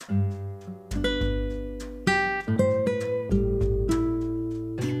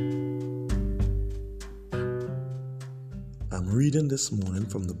reading this morning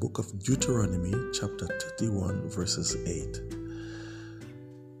from the book of Deuteronomy, chapter 31, verses 8.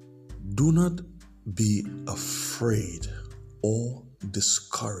 Do not be afraid or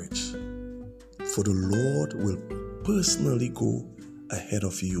discouraged, for the Lord will personally go ahead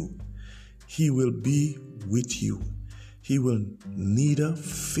of you. He will be with you. He will neither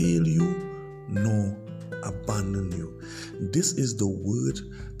fail you nor abandon you. This is the word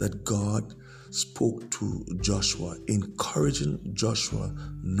that God spoke to Joshua, encouraging Joshua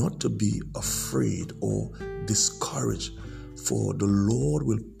not to be afraid or discouraged, for the Lord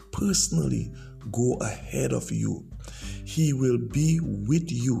will personally go ahead of you. He will be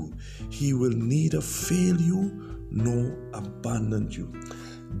with you. He will neither fail you nor abandon you.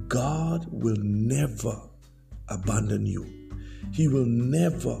 God will never abandon you. He will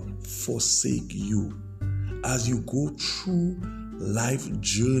never forsake you. As you go through life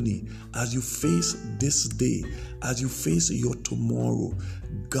journey, as you face this day, as you face your tomorrow,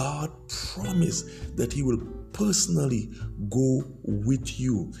 God promised that He will personally go with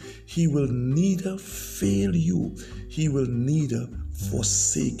you. He will neither fail you. He will neither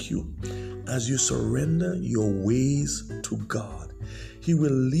forsake you. As you surrender your ways to God, He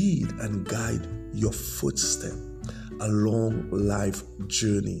will lead and guide your footsteps along life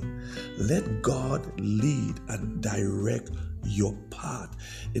journey. Let God lead and direct your path.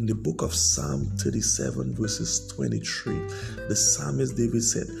 In the book of Psalm 37 verses 23, the psalmist David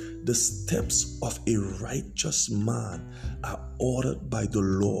said, "The steps of a righteous man are ordered by the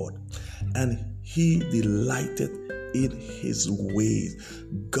Lord, and He delighted in His ways."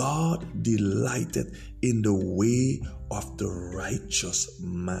 God delighted in the way of the righteous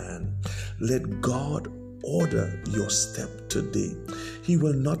man. Let God order your step today. He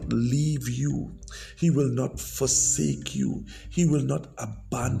will not leave you. He will not forsake you. He will not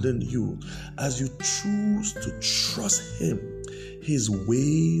abandon you. As you choose to trust Him, His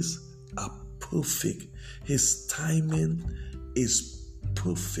ways are perfect. His timing is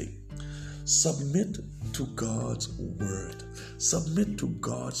perfect. Submit to God's word. Submit to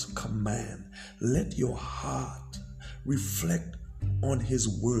God's command. Let your heart reflect on His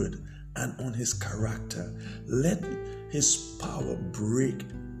word and on His character. Let His power break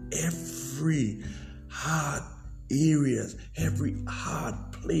every hard areas, every hard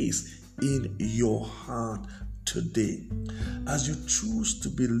place in your heart today. As you choose to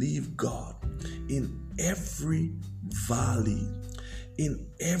believe God in every valley, in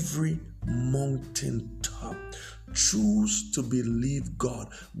every mountain top, choose to believe God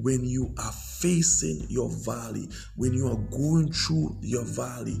when you are facing your valley, when you are going through your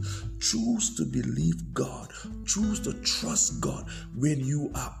valley. Choose to believe God. Choose to trust God when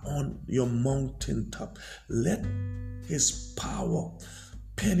you are on your mountaintop. Let His power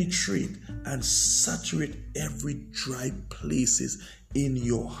penetrate and saturate every dry places in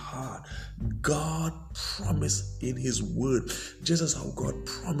your heart. God promised in His word, just as how God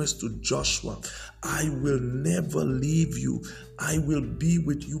promised to Joshua, "I will never leave you. I will be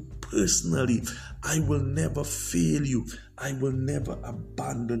with you personally. I will never fail you. I will never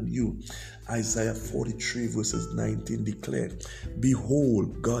abandon you." Isaiah 43 verses 19 declared,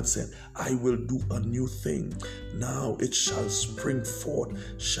 "Behold," God said, "I will do a new thing. Now it shall spring forth.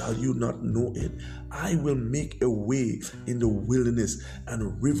 Shall you not know it? I will make a way in the wilderness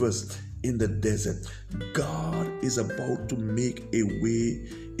and rivers in the desert." God is about to make a way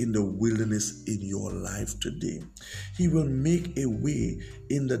in the wilderness in your life today. He will make a way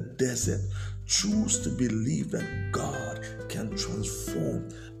in the desert. Choose to believe that God can transform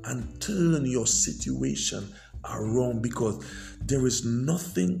and turn your situation around, because there is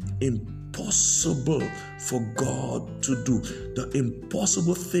nothing impossible for God to do. The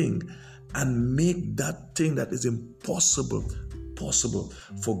impossible thing, and make that thing that is impossible possible.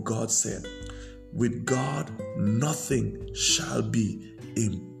 For God said, with God nothing shall be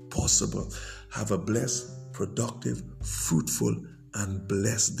impossible. Have a blessed, productive, fruitful, and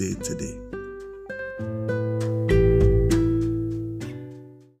blessed day today.